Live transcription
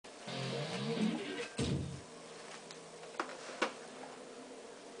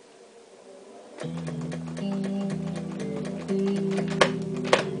I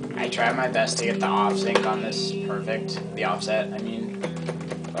tried my best to get the off sync on this perfect, the offset, I mean,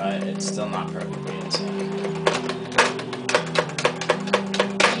 but it's still not perfectly in sync.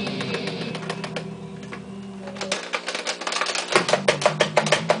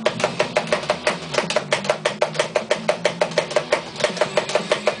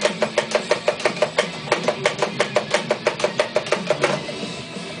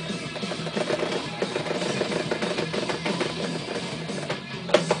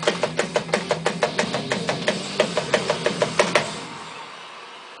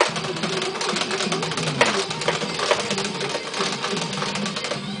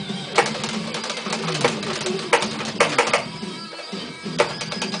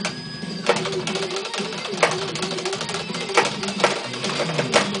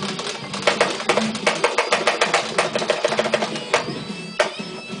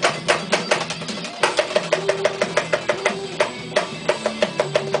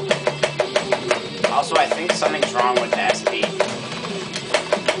 Also, I think something's wrong with the SD.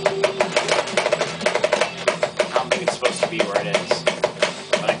 I don't think it's supposed to be where it is,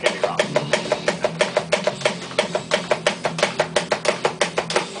 but I could be wrong.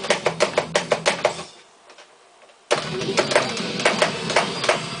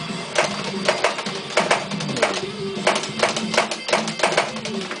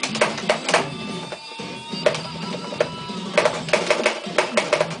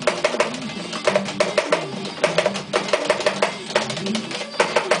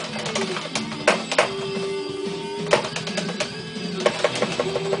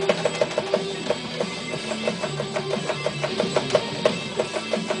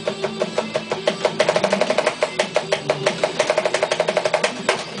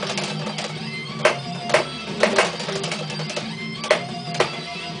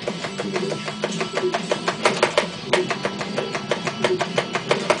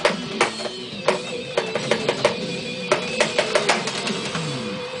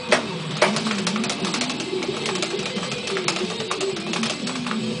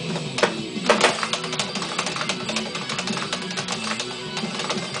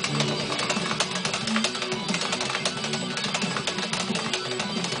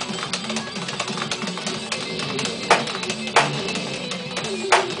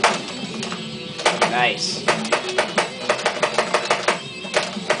 Nice.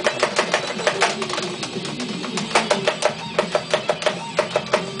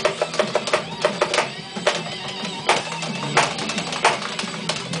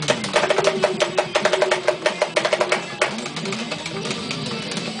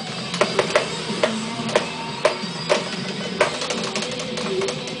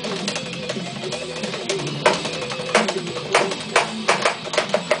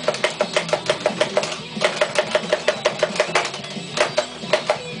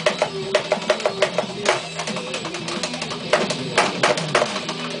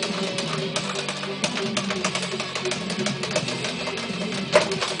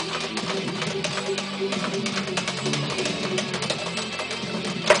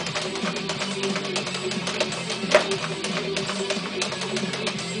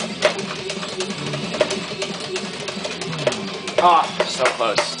 Oh, so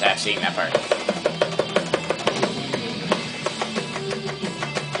close to seeing that part.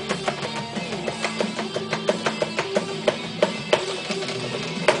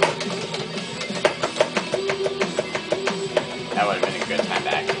 That would have been a good time to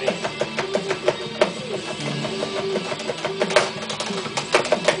activate.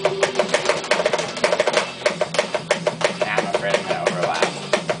 Now I'm afraid I'm going to overlap.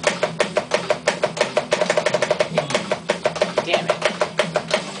 Damn it.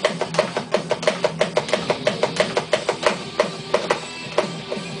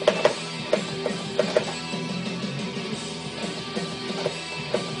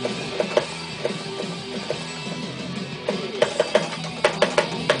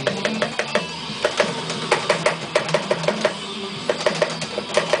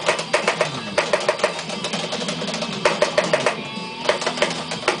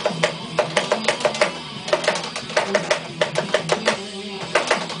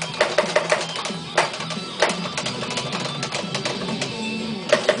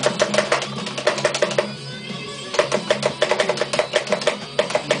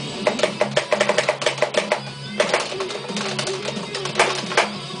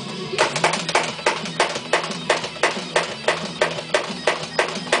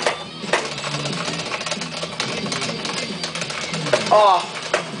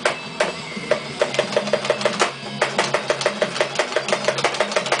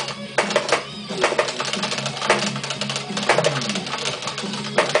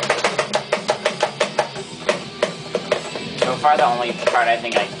 far, the only part I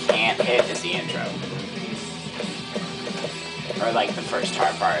think I can't hit is the intro. Or, like, the first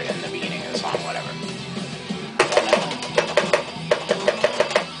hard part in the beginning of the song, whatever.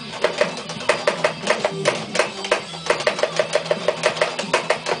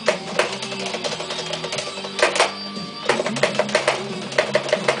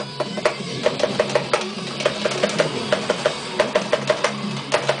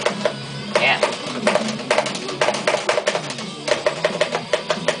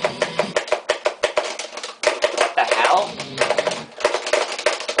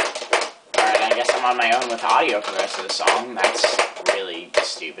 On my own with audio for the rest of the song. That's really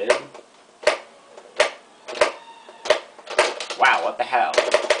stupid. Wow, what the hell?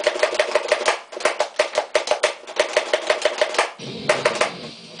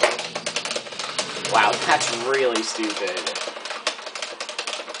 Wow, that's really stupid.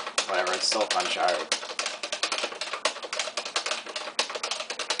 Whatever, it's still a fun chart.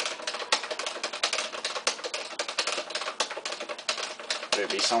 It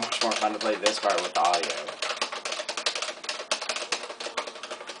would be so much more fun to play this part with audio.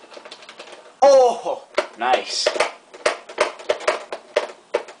 Oh! Nice.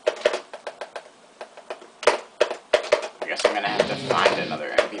 I guess I'm gonna have to find another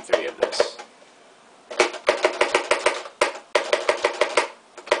MP3 of this.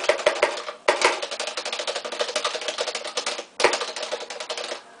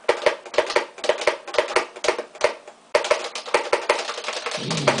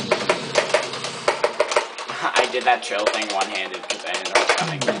 I did that chill thing one-handed because I didn't know it was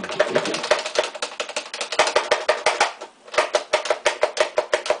coming.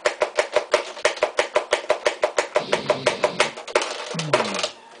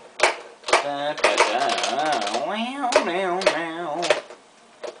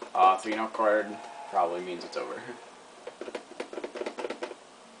 Oh, 3-note chord probably means it's over.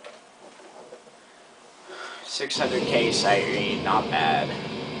 600k Siteread, not bad.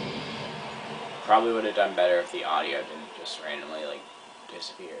 Probably would have done better if the audio didn't just randomly, like,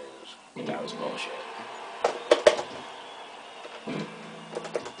 disappear. That was bullshit.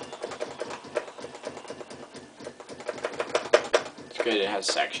 It's good it has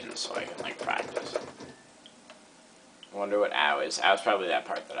sections so I can, like, practice. I wonder what ow is. Ow's probably that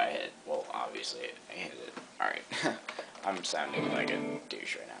part that I hit. Well, obviously, I hit it. Alright. I'm sounding like a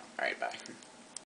douche right now. Alright, bye.